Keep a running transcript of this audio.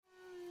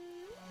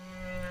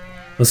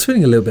was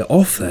feeling a little bit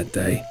off that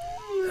day.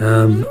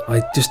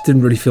 I just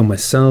didn't really feel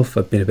myself.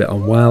 I've been a bit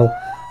unwell.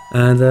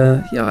 And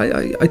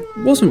I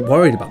wasn't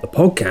worried about the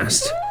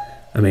podcast.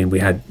 I mean, we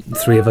had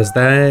 3 of us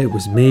there. It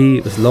was me,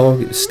 it was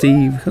Log, it was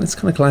Steve. It's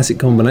kind of classic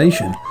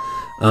combination.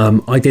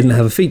 I didn't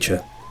have a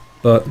feature.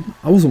 But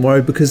I wasn't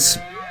worried because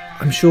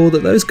I'm sure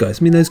that those guys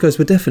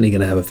were definitely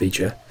going to have a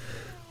feature.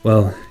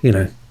 Well,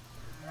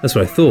 that's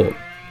what I thought.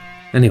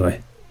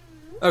 Anyway.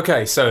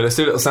 Okay, so let's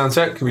do a little sound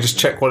check. Can we just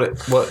check what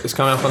is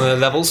coming up on the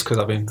levels? Because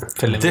I've been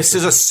fiddling. This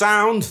is a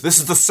sound. This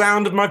is the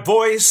sound of my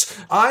voice.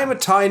 I'm a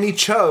tiny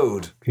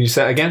chode. Can you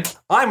say it again?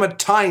 I'm a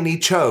tiny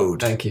chode.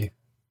 Thank you.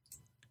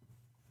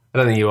 I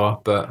don't think you are,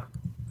 but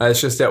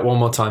let's just do it one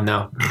more time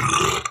now.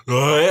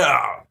 Oh,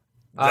 yeah.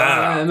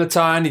 I'm a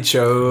tiny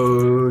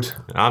chode.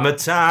 I'm a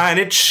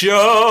tiny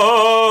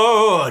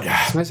chode.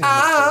 I'm a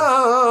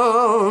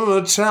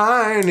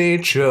tiny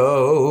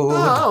chode.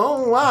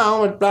 Oh,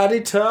 I'm a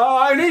bloody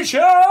tiny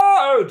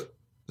chode.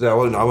 Yeah, I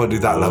won't do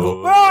that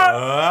level.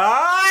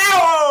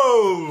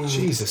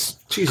 Jesus,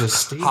 Steve.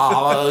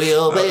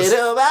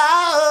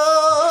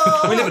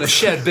 We live in a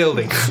shared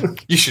building.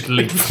 You should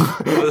leave.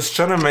 I was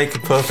trying to make a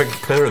perfect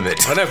pyramid.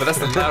 I know, but that's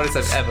the loudest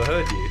I've ever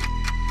heard you.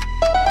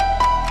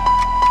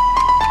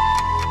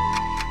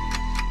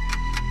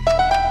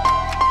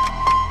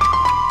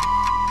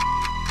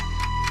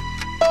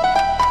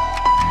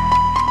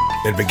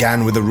 It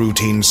began with a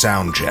routine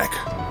sound check,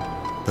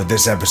 but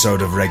this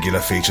episode of Regular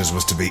Features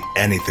was to be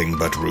anything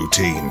but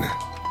routine.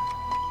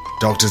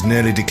 Doctors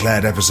nearly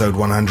declared episode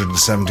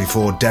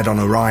 174 dead on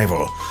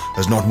arrival,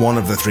 as not one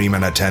of the 3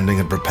 men attending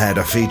had prepared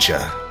a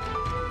feature.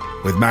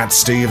 With Matt,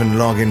 Steve, and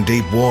Log in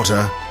deep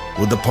water,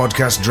 would the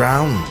podcast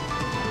drown?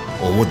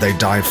 Or would they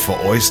dive for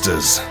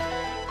oysters?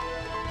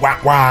 Wah,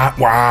 wah,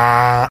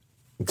 wah.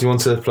 Do you want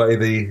to play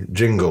the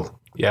jingle?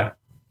 Yeah.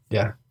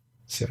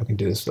 See if I can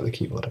do this with the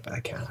keyboard. I bet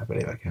I can. I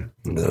believe I can.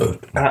 No.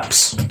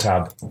 Apps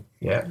tab.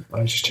 Yeah,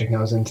 I was just checking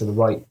I was into the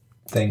right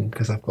thing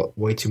because I've got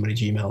way too many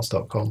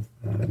gmails.com.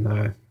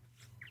 No.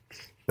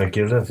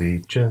 Regular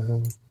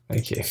feature.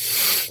 Thank you.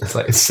 It's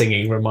like a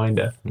singing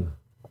reminder.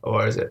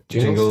 Or is it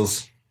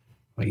Jingles?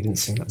 Oh, you didn't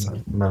sing that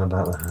time. Man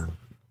about the hand.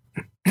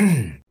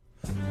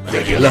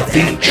 Regular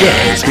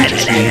features,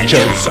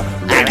 features.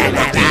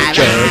 Regular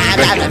features,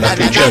 regular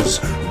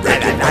features.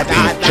 Regular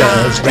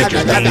features, regular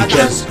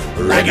features.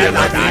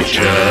 Regular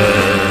features.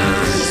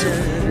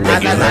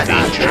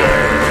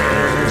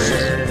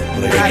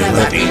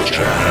 Regular features. Regular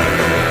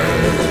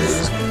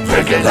features.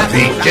 Regular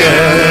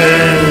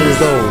features.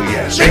 Oh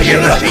yes.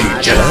 Regular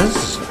features.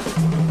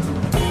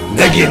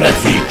 Regular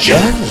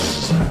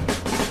features.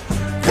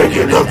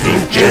 Regular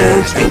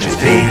features,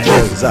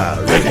 features.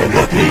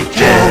 Regular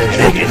features,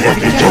 regular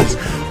features.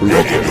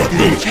 Regular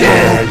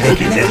features,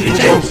 regular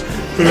features.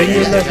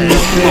 Regular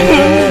features,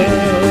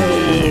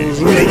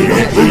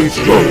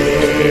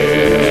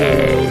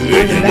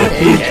 regular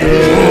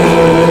features.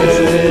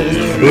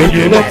 Regular features,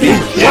 regular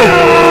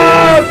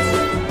features.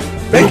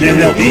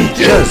 Regular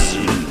features,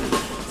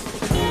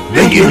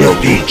 regular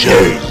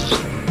features.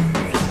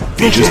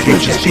 Features,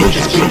 features,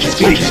 features, features,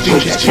 features,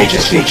 features,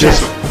 features, features.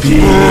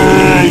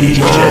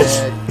 Features.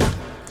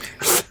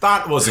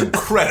 That was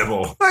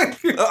incredible.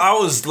 I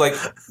was like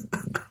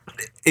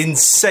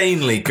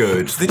insanely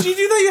good. Did you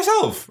do that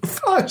yourself?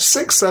 5,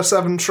 6 or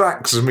 7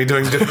 tracks of me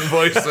doing different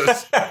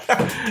voices.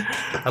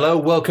 Hello,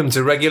 welcome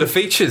to Regular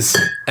Features.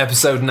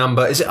 Episode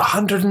number, is it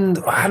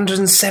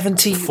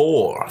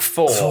 174?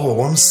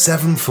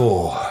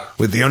 174.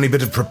 With the only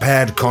bit of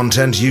prepared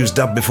content used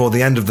up before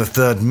the end of the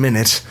 3rd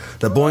minute,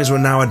 the boys were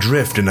now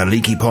adrift in a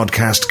leaky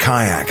podcast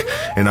kayak,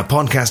 in a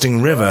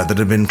podcasting river that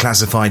had been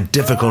classified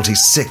difficulty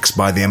 6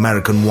 by the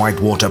American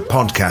Whitewater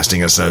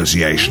Podcasting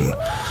Association.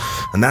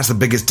 And that's the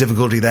biggest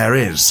difficulty there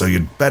is, so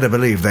you'd better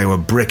believe they were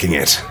bricking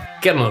it.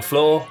 Get on the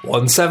floor,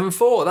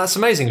 174. That's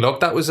amazing, Log.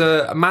 That was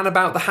a Man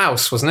About the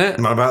House, wasn't it?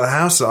 Man About the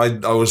House. I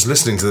was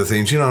listening to the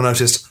theme tune. I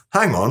noticed,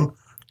 hang on,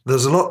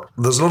 there's a lot of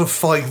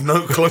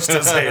 5-note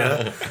clusters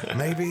here.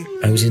 Maybe.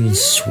 I was in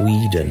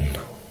Sweden.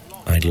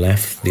 I'd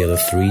left the other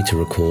 3 to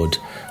record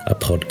a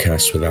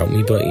podcast without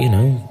me, but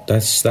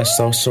that's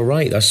all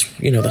right. That's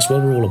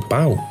what we're all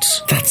about.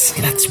 That's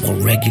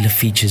what Regular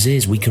Features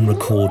is. We can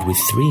record with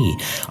 3.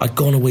 I'd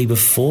gone away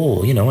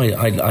before.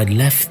 I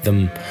left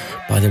them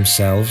by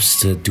themselves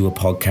to do a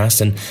podcast,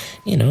 and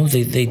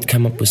they'd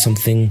come up with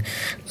something.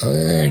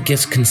 I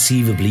guess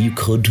conceivably you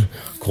could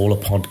call a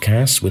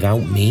podcast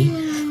without me.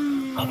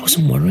 I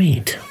wasn't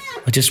worried.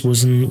 I just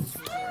wasn't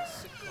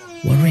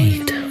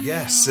worried.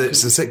 Yes,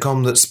 it's a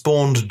sitcom that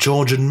spawned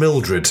George and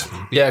Mildred.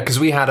 Yeah, because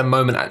we had a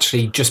moment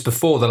actually just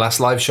before the last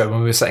live show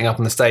when we were setting up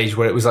on the stage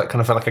where it was like kind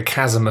of felt like a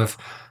chasm of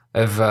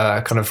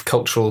kind of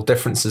cultural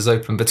differences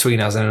open between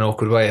us in an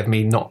awkward way of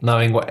me not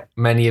knowing what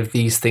many of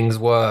these things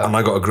were. And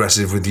I got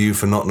aggressive with you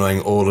for not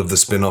knowing all of the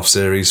spin-off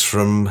series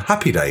from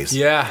Happy Days.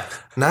 Yeah.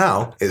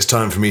 Now it's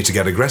time for me to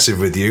get aggressive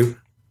with you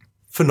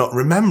for not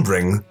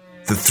remembering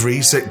the 3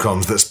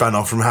 sitcoms that span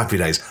off from Happy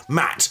Days.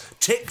 Matt,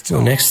 TikTok.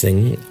 Well, next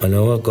thing, I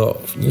know I've got,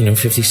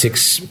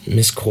 56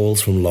 missed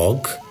calls from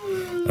Log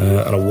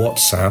and a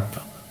WhatsApp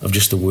of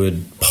just the word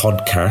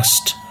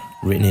podcast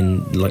written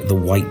in like the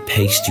white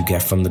paste you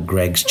get from the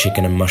Greg's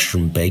Chicken and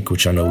Mushroom Bake,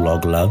 which I know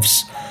Log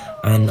loves.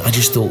 And I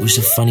just thought it was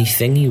a funny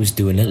thing he was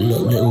doing, a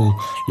little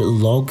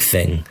log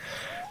thing.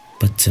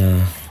 But,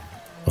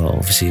 well,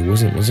 obviously it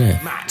wasn't, was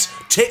it? Matt,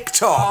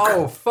 TikTok.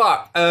 Oh,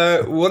 fuck.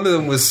 One of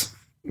them was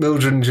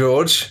Mildred and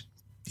George.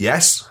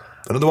 Yes.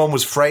 Another one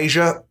was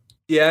Frasier.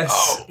 Yes.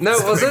 Oh, no,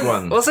 that's was the big it?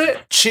 one. Was it?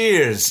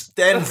 Cheers,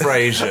 Den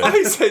Frasier.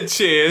 I said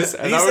cheers,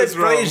 and He I said was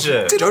wrong.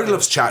 Frasier. Jodie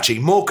Loves Chachi,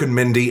 Mork and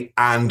Mindy,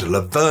 and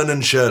Laverne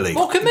and Shirley.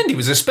 Mork and Mindy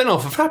was a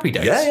spin-off of Happy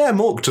Days. Yeah,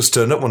 Mork just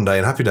turned up one day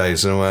in Happy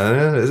Days, and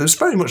it was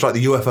very much like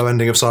the UFO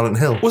ending of Silent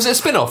Hill. Was it a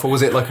spin-off, or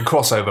was it like a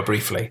crossover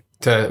briefly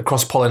to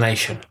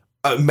cross-pollination?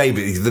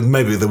 Maybe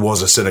there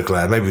was a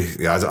Cineclair.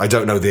 Maybe I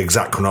don't know the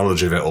exact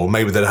chronology of it, or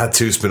maybe they had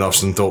two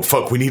spin-offs and thought,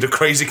 "Fuck, we need a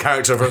crazy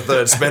character for a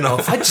third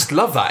spin-off." I just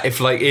love that. If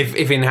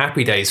in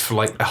Happy Days for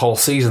like a whole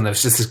season there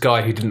was just this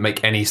guy who didn't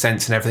make any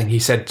sense and everything he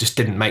said just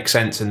didn't make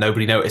sense and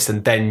nobody noticed,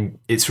 and then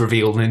it's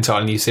revealed in an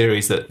entirely new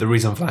series that the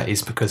reason for that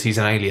is because he's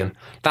an alien.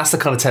 That's the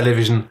kind of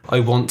television I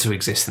want to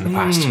exist in the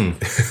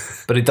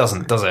past. But it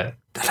doesn't, does it?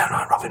 I don't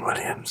like Robin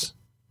Williams.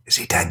 Is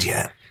he dead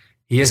yet?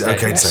 He is Is it dead,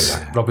 okay to yes. say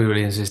that? Robbie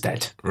Williams is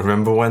dead.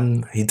 Remember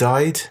when he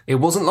died? It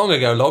wasn't long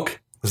ago, Log.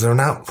 Was there an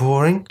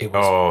outpouring? It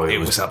was, Oh, it it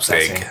was was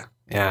upsetting. big.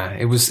 Yeah,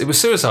 it was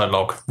Suicide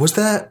Log. Was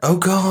there? Oh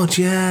God,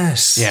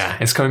 yes. Yeah,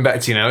 it's coming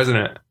back to you now, isn't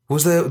it?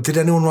 Was there? Did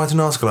anyone write an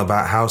article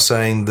about how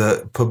saying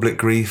that public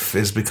grief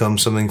has become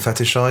something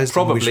fetishized?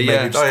 Probably, and we should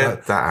yeah. maybe Oh, yeah,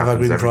 start- that have our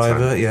happens grief in every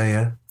private.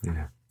 time.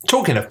 Yeah.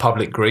 Talking of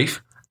public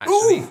grief,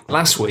 actually,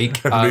 last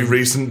week Any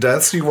recent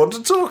deaths you want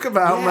to talk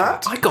about,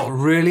 Matt? I got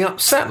really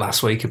upset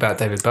last week about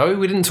David Bowie.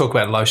 We didn't talk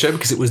about the live show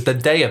because it was the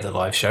day of the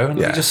live show, and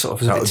we just sort of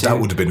was a bit that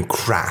too- would have been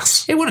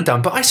crass. It would have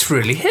done, but it's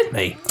really hit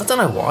me. I don't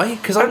know why,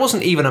 because I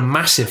wasn't even a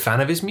massive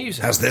fan of his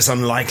music. Has this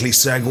unlikely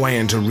segue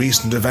into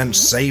recent events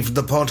saved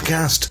the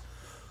podcast?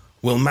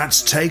 Will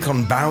Matt's take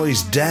on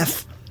Bowie's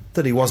death,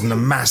 that he wasn't a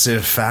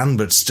massive fan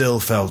but still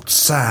felt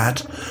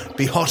sad,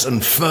 be hot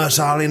and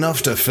fertile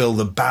enough to fill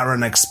the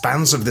barren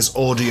expanse of this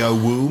audio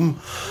womb?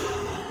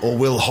 Or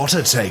will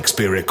hotter takes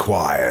be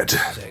required?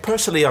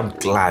 Personally, I'm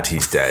glad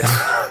he's dead.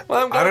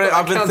 Well, I'm glad I got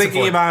I've that been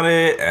thinking counterpoint. about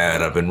it,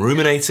 and I've been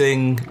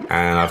ruminating,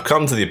 and I've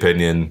come to the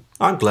opinion,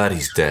 I'm glad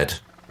he's dead.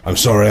 I'm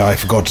sorry I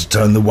forgot to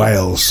turn the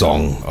whale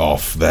song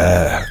off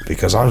there,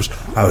 because I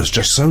was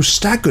just so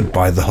staggered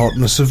by the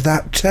hotness of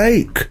that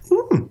take.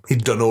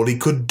 He'd done all he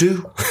could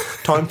do.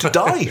 Time to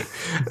die.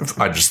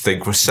 I just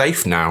think we're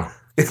safe now.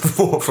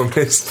 from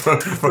his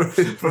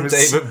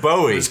David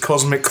Bowie. his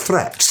cosmic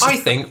threats. I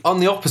think, on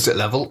the opposite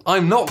level,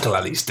 I'm not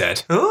glad he's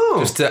dead. Oh.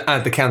 Just to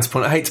add the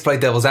counterpoint, I hate to play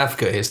devil's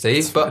advocate here,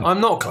 Steve, but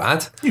I'm not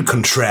glad. You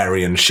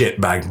contrarian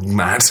shitbag,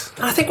 Matt.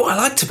 I think what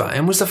I liked about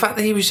him was the fact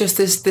that he was just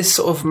this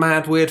sort of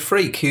mad, weird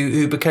freak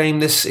who became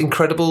this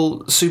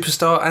incredible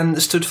superstar and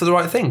stood for the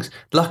right things.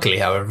 Luckily,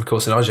 however, of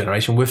course, in our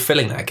generation, we're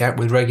filling that gap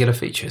with regular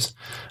features.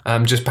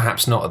 Just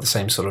perhaps not at the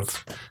same sort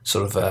of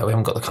we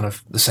haven't got the kind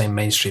of the same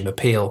mainstream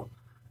appeal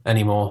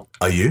anymore.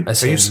 Are you?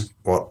 As Are you in-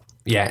 what?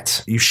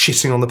 Yet. Are you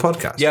shitting on the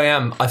podcast? Yeah, I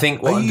am. I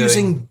think what Are I'm you doing...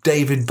 using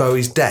David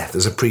Bowie's death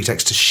as a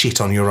pretext to shit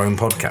on your own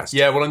podcast?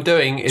 Yeah, what I'm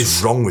doing is...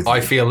 What's wrong with I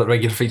you? feel that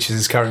regular features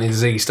is currently the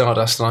Ziggy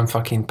Stardust and I'm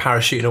fucking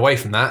parachuting away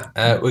from that.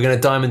 We're going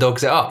to Diamond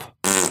Dogs it up.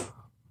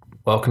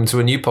 Welcome to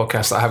a new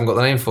podcast that I haven't got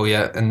the name for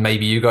yet, and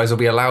maybe you guys will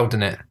be allowed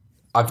in it.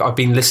 I've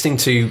been listening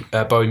to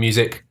Bowie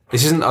music.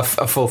 This isn't a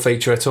full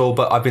feature at all,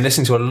 but I've been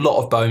listening to a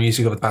lot of Bowie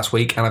music over the past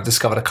week, and I've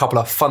discovered a couple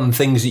of fun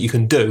things that you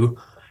can do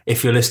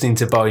if you're listening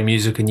to Bowie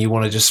music and you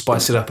want to just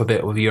spice it up a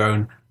bit with your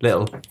own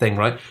little thing,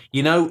 right?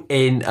 You know,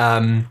 in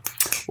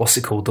what's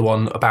it called? The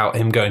one about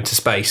him going to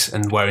space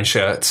and wearing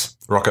shirts.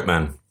 Rocket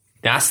Man.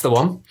 That's the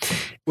one.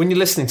 When you're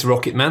listening to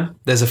Rocket Man,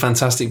 there's a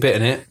fantastic bit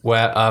in it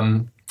where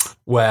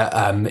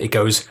it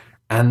goes,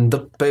 and the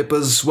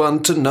papers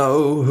want to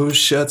know whose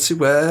shirts you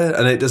wear.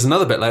 And there's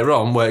another bit later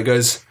on where it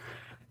goes,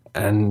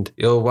 and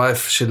your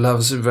wife, she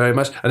loves you very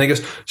much. And it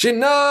goes, she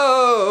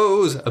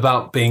knows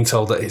about being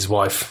told that his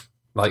wife,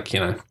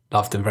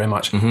 loved him very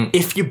much.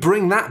 If you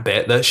bring that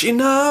bit that she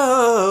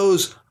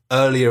knows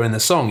earlier in the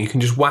song, you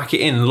can just whack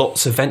it in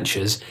lots of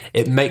ventures.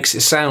 It makes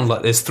it sound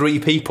like there's three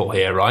people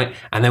here, right?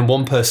 And then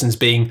one person's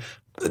being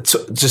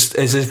just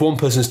as if one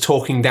person's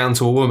talking down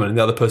to a woman and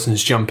the other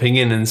person's jumping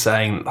in and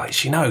saying, like,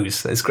 she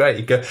knows. That's great.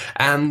 You go,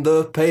 and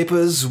the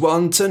papers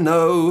want to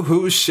know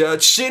whose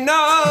shirt she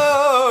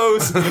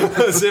knows.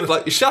 As if,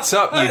 like, shut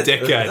up, you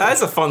dickhead.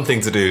 That's a fun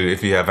thing to do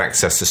if you have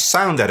access to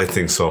sound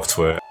editing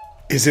software.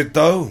 Is it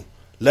though?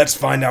 Let's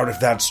find out if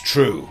that's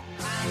true.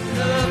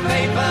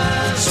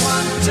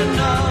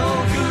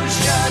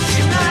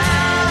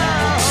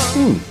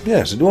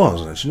 Yes, it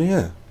was actually.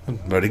 Yeah,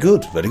 very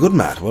good,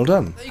 Matt. Well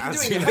done.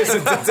 As you listen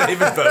to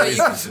David Bowie.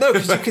 No,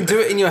 because you can do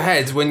it in your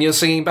head when you're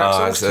singing back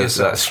songs to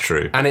yourself. That's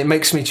true. And it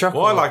makes me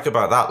chuckle. What I like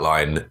about that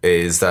line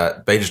is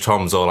that Major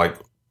Tom's all like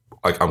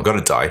I'm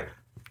gonna die.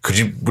 Would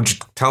you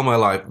tell my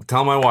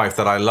wife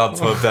that I love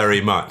her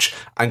very much?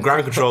 And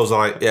Ground Control's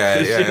like,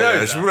 yeah, she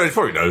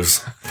probably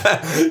knows.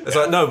 It's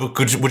like, no, but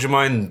would you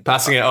mind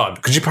passing it on.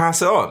 Could you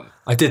pass it on?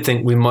 I did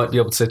think we might be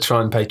able to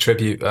try and pay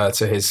tribute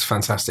to his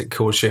fantastic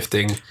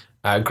chord-shifting,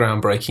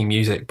 groundbreaking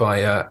music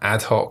by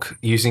Ad Hoc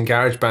using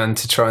GarageBand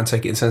to try and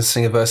take it and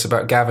sing a verse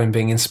about Gavin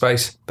being in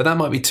space. But that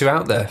might be too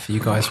out there for you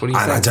guys. What do you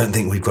think? I don't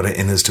think we've got it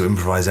in us to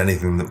improvise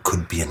anything that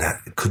could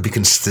be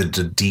considered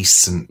a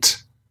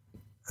decent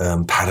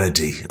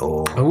parody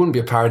or. It wouldn't be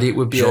a parody. It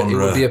would be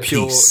a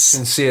pure, piece.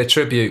 sincere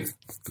tribute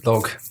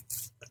log.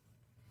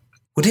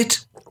 Would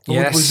it? Or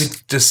Yes. would we be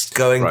just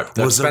going? Right,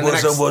 let's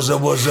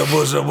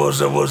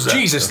Was a.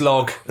 Jesus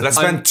log. Let's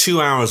spend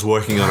 2 hours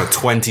working on a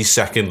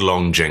 20-second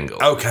long jingle.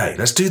 Okay,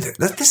 let's do this.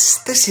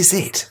 This is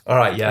it. All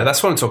right, yeah,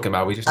 that's what I'm talking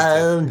about. We just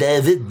I'm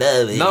David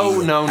Bowie. No.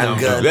 Guys,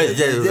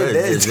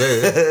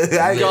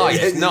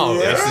 no,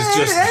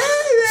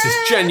 this is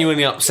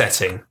genuinely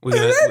upsetting.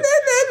 We're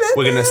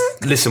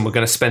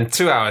gonna spend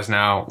 2 hours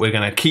now. We're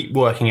gonna keep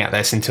working at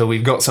this until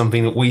we've got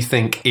something that we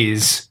think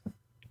is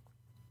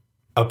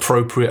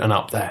appropriate and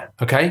up there.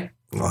 Okay?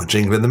 Well,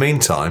 jingle in the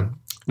meantime.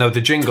 No,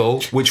 the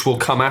jingle, which will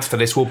come after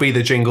this, will be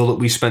the jingle that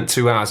we spent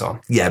 2 hours on.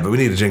 Yeah, but we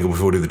need a jingle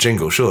before we do the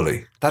jingle,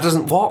 surely. That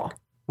doesn't what?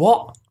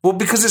 What? Well,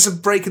 because it's a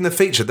break in the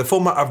feature. The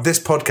format of this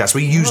podcast,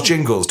 we use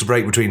jingles to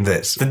break between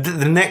this. The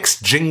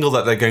next jingle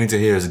that they're going to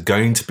hear is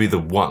going to be the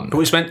one. But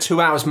we spent 2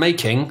 hours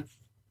making.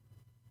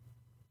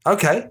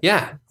 Okay.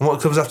 Yeah. And what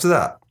comes after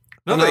that?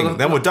 Nothing.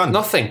 Then we're done.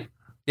 Nothing.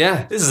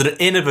 Yeah. This is an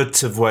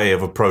innovative way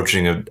of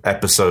approaching an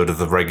episode of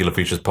the Regular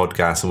Features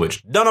podcast in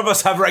which none of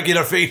us have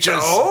regular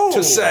features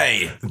to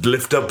say.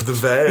 Lift up the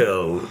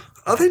veil.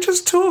 Are they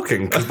just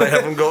talking because they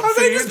haven't got Have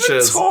they just been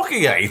features?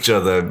 talking at each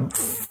other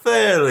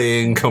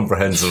fairly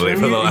incomprehensibly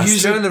for the last...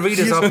 Showing the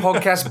readers our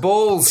podcast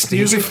balls,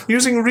 Steve.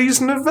 Using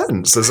recent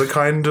events as a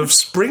kind of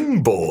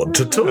springboard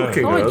to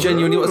talking. I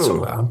genuinely want to talk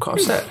Oh. about. I'm quite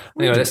upset.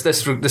 Anyway,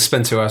 let's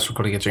spend 2 hours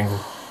recording a jingle.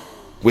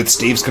 With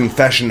Steve's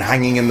confession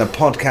hanging in the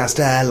podcast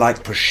air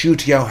like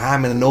prosciutto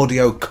ham in an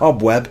audio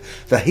cobweb,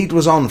 the heat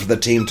was on for the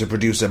team to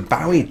produce a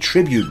Bowie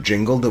tribute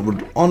jingle that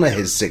would honour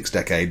his 6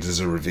 decades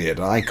as a revered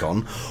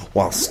icon,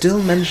 while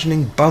still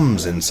mentioning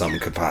bums in some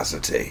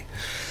capacity.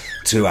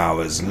 2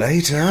 hours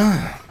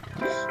later...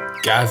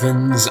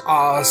 Gavin's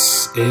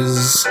arse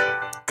is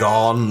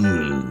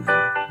Gone.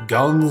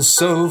 gone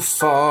so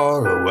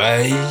far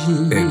away.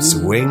 It's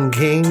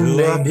winking.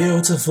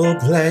 beautiful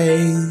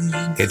place.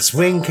 It's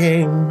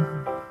winking.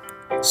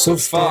 So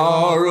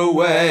far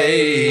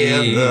away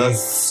in the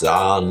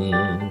sun.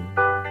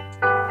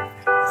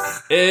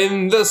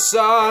 in the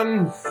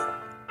sun.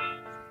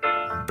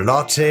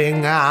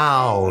 Blotting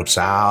out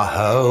our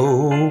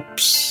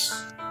hopes.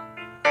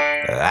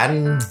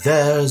 And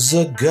there's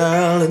a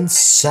girl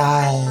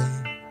inside.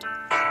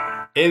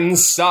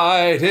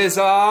 Inside his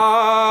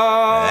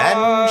eyes.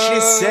 And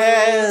she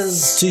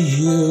says to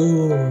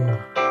you,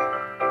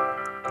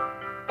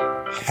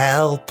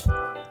 Help.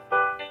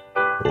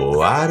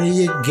 what are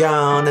you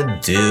gonna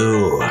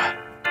do?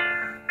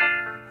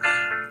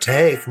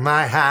 Take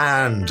my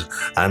hand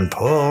and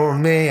pull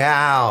me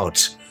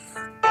out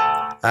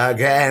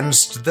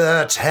against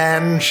the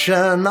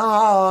tension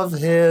of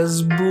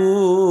his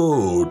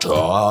boot.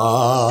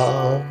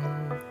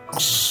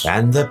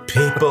 And the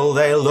people,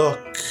 they look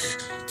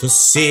to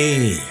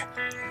see.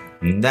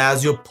 And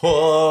as you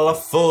pull a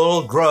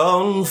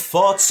full-grown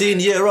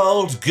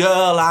 14-year-old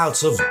girl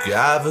out of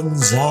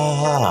Gavin's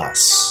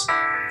ass.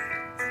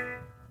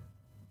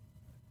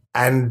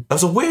 And That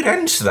was a weird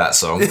end to that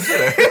song.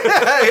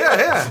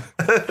 yeah.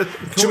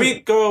 Should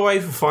we go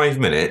away for 5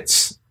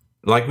 minutes,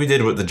 like we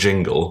did with the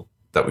jingle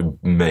that we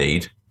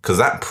made, because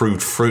that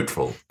proved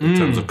fruitful in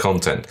terms of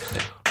content.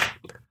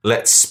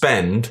 Let's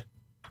spend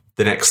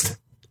the next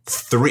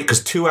 3,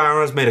 because 2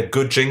 hours made a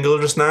good jingle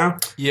just now.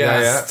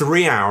 Yeah.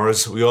 3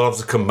 hours, we all have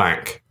to come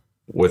back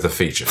with a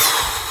feature.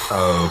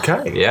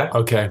 Okay. Yeah?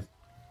 Okay.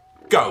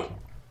 Go.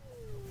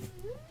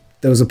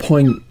 There was a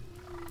point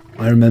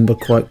I remember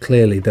quite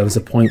clearly. There was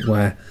a point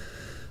where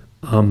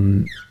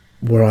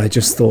I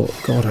just thought,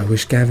 God, I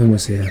wish Gavin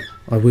was here.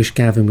 I wish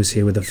Gavin was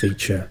here with a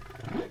feature.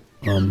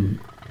 And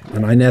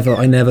I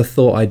never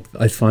thought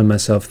I'd find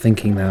myself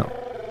thinking that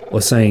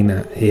or saying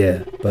that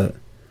here, but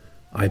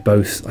I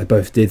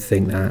both did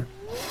think that,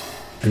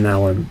 and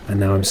now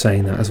I'm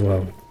saying that as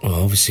well. Well,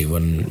 obviously,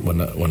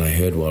 when I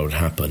heard what had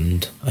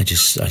happened, I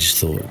just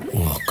thought,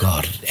 oh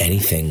God,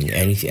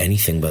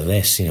 anything but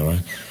this. You know,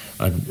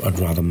 I'd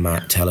rather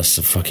Matt tell us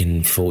a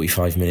fucking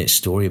 45-minute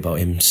story about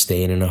him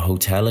staying in a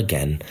hotel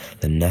again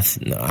than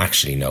nothing. No,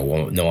 actually,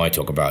 no. I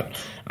talk about.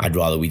 I'd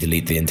rather we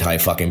delete the entire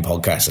fucking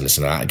podcast and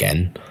listen to that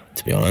again.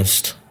 To be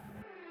honest.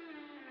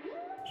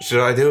 Should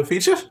I do a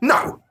feature?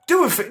 No.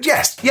 Do a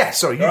yes.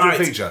 Sorry, you do a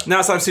feature. Now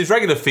it's time to see his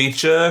regular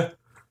feature.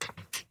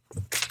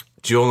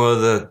 Do you all know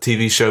the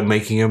TV show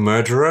Making a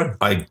Murderer?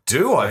 I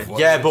do.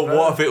 Yeah, but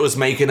what if it was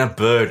Making a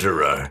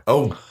Birderer?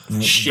 Oh,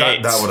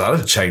 Shit. That would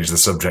have changed the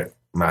subject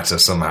matter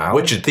somehow.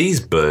 Which of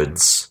these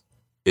birds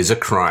is a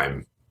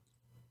crime?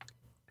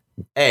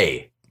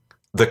 A.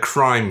 The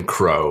crime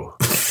crow.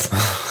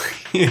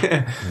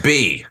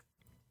 B.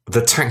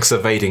 The tax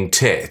evading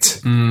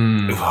tit.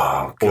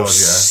 Oh, God, Or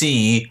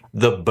C.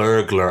 The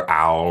burglar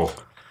owl.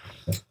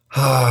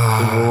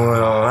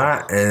 Well,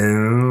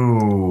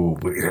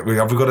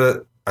 have you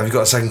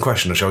got a second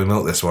question, or shall we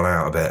milk this one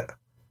out a bit?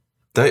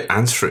 Don't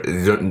answer it.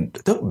 You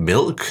don't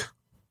milk.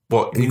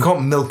 What? You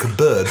can't milk a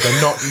bird.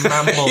 They're not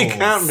mammals. You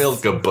can't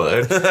milk a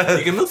bird.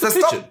 You can milk a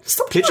pigeon.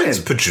 Stop Pigeons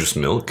playing. produce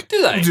milk. Do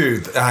they?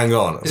 Dude, hang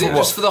on. Is it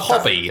just for the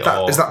hobby?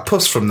 or? Is that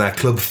puss from their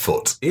club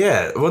foot?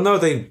 Yeah. Well, no,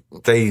 they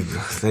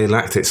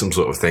lactate some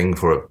sort of thing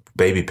for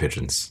baby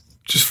pigeons.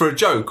 Just for a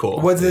joke? Or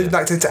Where do they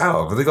lactate it out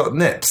of? Have they got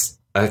nips?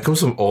 It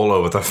comes from all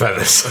over the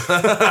feathers.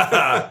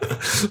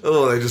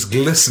 Oh, they're just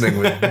glistening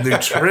with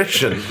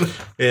nutrition.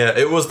 Yeah,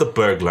 it was the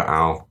burglar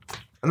owl.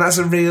 And that's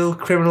a real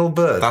criminal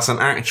bird. That's an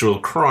actual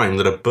crime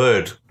that a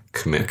bird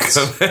commits.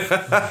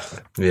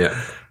 Yeah.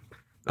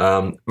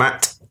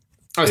 Matt,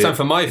 Oh, it's time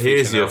for my feature.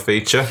 here's your now.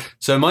 feature.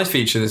 So my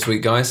feature this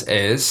week, guys,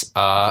 is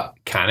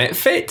Can It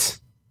Fit?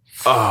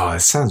 Oh,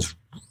 it sounds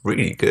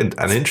really good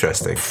and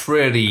interesting.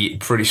 Pretty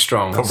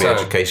strong. Probably So,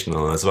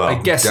 educational as well. I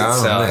guess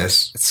Down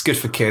this. it's good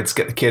for kids.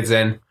 Get the kids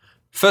in.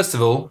 First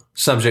of all,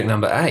 subject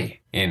number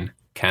A in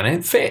Can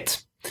It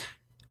Fit?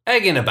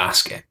 Egg in a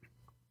basket.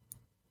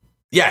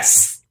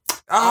 Yes.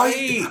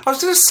 I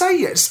was going to say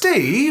it,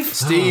 Steve.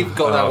 Steve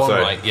got that one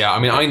sorry. right. Yeah, I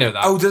mean, I know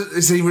that. Oh,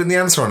 is he written the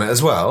answer on it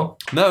as well?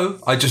 No,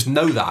 I just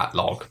know that,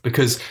 Log,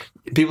 because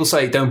people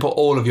say don't put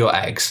all of your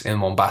eggs in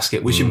one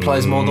basket, which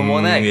implies more than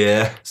one egg.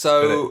 Yeah.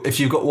 So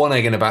if you've got one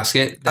egg in a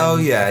basket, then Oh,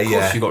 yeah, of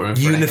course you've got room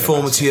for an egg in a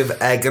Uniformity of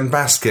egg and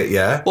basket,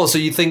 yeah? Well, so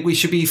you think we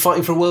should be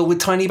fighting for a world with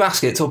tiny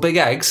baskets or big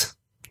eggs?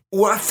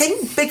 Well, I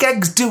think big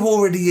eggs do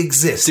already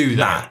exist. Do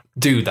that.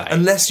 Do they?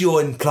 Unless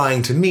you're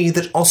implying to me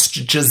that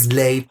ostriches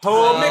lay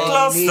Hold me tiny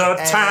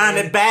closer, eggs.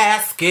 tiny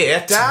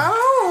basket.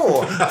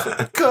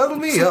 Down! Cuddle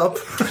me up,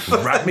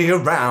 wrap me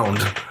around,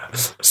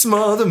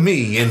 smother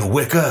me in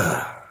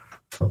wicker.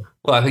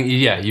 Well, I think,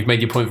 yeah, you've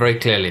made your point very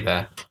clearly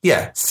there.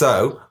 Yeah,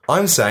 so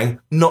I'm saying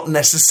not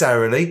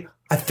necessarily.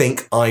 I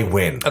think I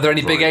win. Are there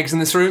any big eggs in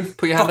this room?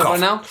 Put your hand Fuck up off. right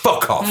now.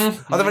 Fuck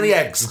off. Are there any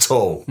eggs at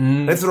all?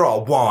 If there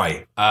are,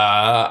 why?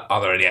 Are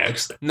there any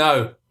eggs?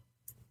 No.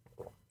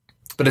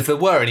 But if there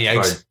were any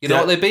eggs, Right. you know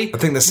Yeah, what they'd be? I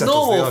think that settles the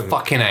normal argument.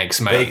 fucking eggs,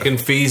 They mate. can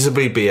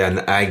feasibly be an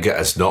egg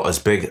that's not as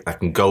big that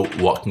can go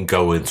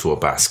into a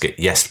basket.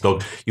 Yes,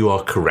 Doug, you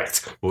are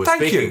correct. We're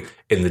Thank speaking you.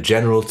 in the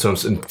general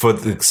terms, and for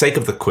the sake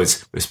of the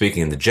quiz, we're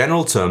speaking in the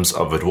general terms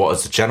of it. What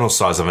is the general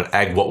size of an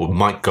egg? What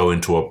might go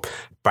into a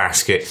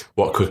basket?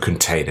 What could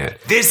contain it?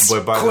 This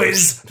Whereby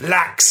quiz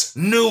lacks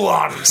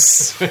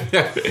nuance.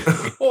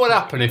 What would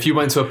happen if you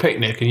went to a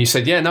picnic and you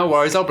said, yeah, no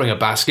worries, I'll bring a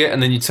basket,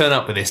 and then you turn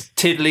up with this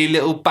tiddly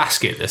little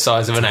basket the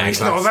size of an egg?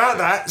 It's not about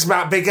that. It's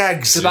about big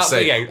eggs. It's about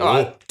Say, big egg. "Oh, All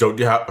right. don't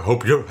you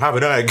hope you have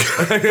an egg?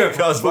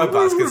 Because my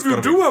basket's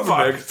going to be have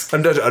an egg.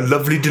 And a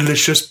lovely,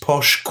 delicious,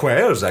 posh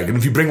quail's egg. And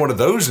if you bring one of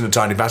those in a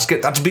tiny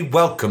basket, that'll be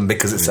welcome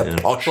because it's a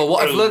posh. Well,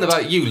 what I've learned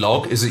about you,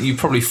 Log, is that you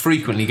probably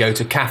frequently go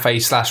to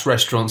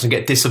cafes/restaurants and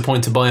get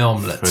disappointed by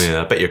omelettes.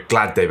 Yeah, I bet you're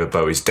glad David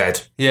Bowie's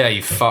dead. Yeah,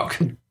 you fuck.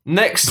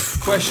 Next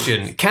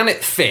question. Can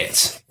it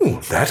fit?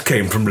 Ooh, that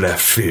came from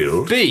left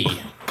field. B.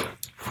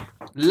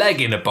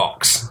 Leg in a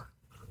box.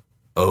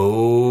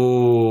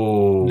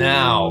 Oh.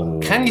 Now,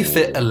 can you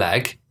fit a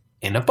leg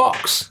in a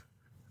box?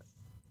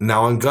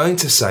 Now I'm going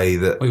to say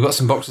that. We've got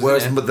some boxes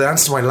Whereas, in but the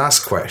answer to my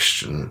last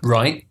question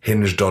Right.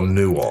 hinged on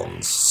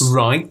nuance.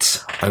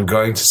 Right. I'm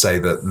going to say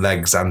that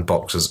legs and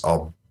boxes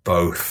are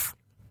both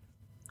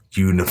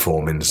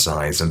uniform in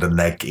size, and a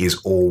leg is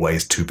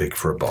always too big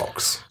for a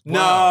box.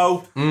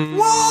 No.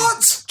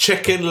 What?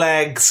 Chicken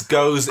legs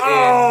goes in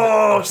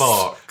Oh, a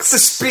box. the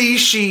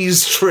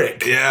species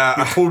trick. Yeah.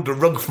 You pulled the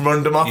rug from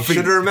under my You feet.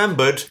 should have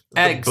remembered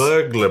Eggs. the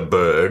burglar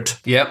bird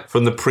Yep.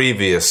 from the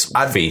previous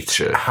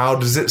feature. How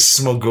does it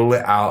smuggle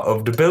it out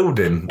of the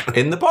building?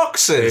 In the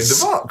boxes. In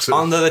the boxes.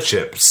 Under the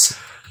chips.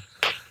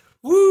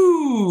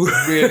 Woo!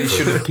 Really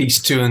should have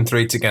pieced 2 and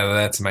 3 together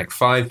there to make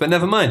 5, but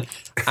never mind.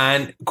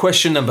 And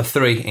question number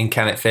 3 in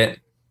Can It Fit?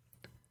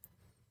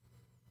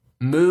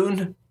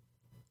 Moon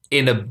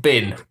in a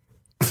bin.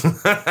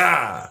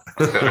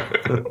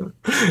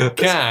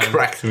 Can.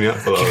 Cracked me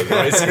up a little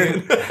bit.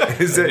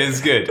 Is It it?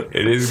 is good.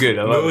 It is good.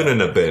 I love Moon it.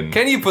 in a bin.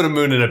 Can you put a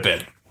moon in a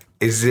bin?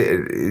 Is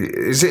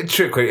it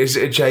trick? Is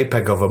it a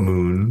JPEG of a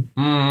moon?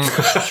 You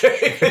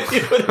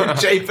put a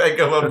JPEG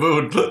of a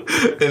moon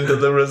into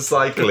the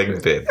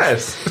recycling bin.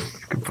 Yes.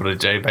 Put a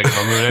JPEG of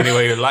a moon any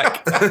way you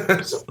like.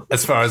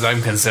 As far as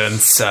I'm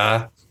concerned,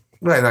 sir.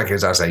 Well, in that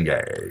case, I say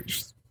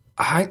yes.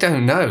 I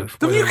don't know.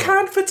 You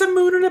can't fit a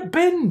moon in a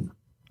bin.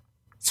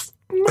 It's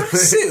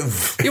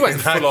massive. You went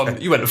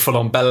full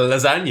on Bella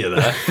Lasagna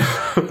there.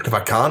 If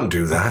I can't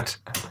do that,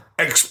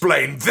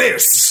 explain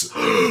this.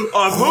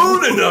 A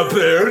moon in a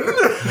bin.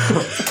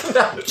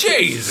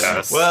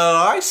 Jesus. Well,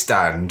 I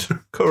stand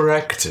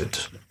corrected.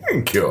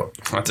 Thank you.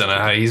 I don't know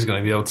how he's going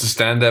to be able to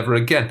stand ever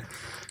again.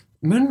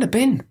 Moon in a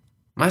bin.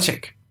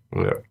 Magic.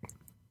 Yeah.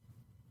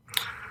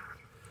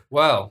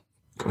 Well.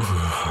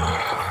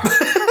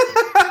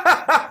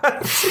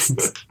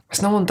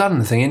 Has no one done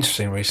anything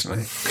interesting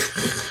recently?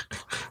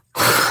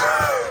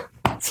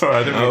 Sorry,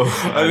 I didn't.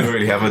 I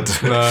really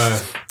haven't. No.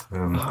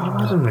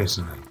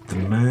 The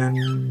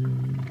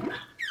man.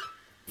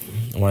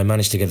 Well, I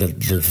managed to get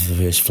the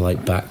first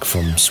flight back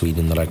from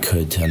Sweden that I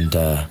could, and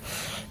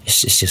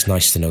it's just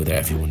nice to know that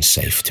everyone's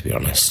safe, to be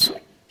honest.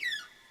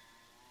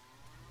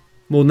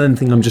 More than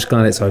anything, I'm just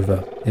glad it's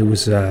over. It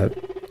was,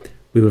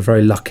 we were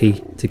very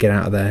lucky to get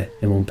out of there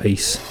in one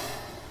piece.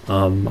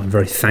 I'm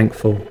very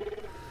thankful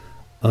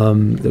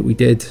that we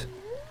did.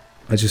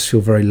 I just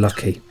feel very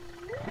lucky.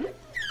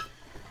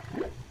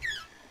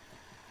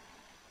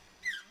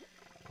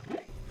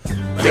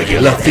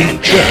 Regular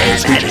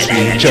features,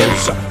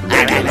 features.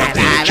 Regular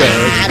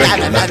features,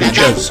 regular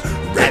features.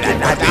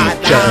 Regular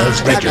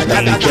features,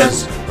 regular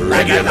features.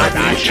 Regular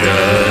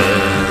features.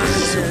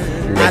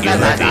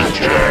 Regular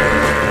features.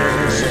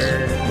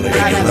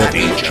 Regular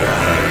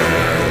features.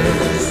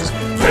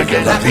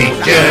 Regular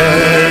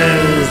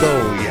features.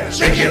 Oh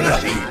yes, regular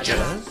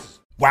features.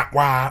 Wah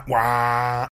wah wah.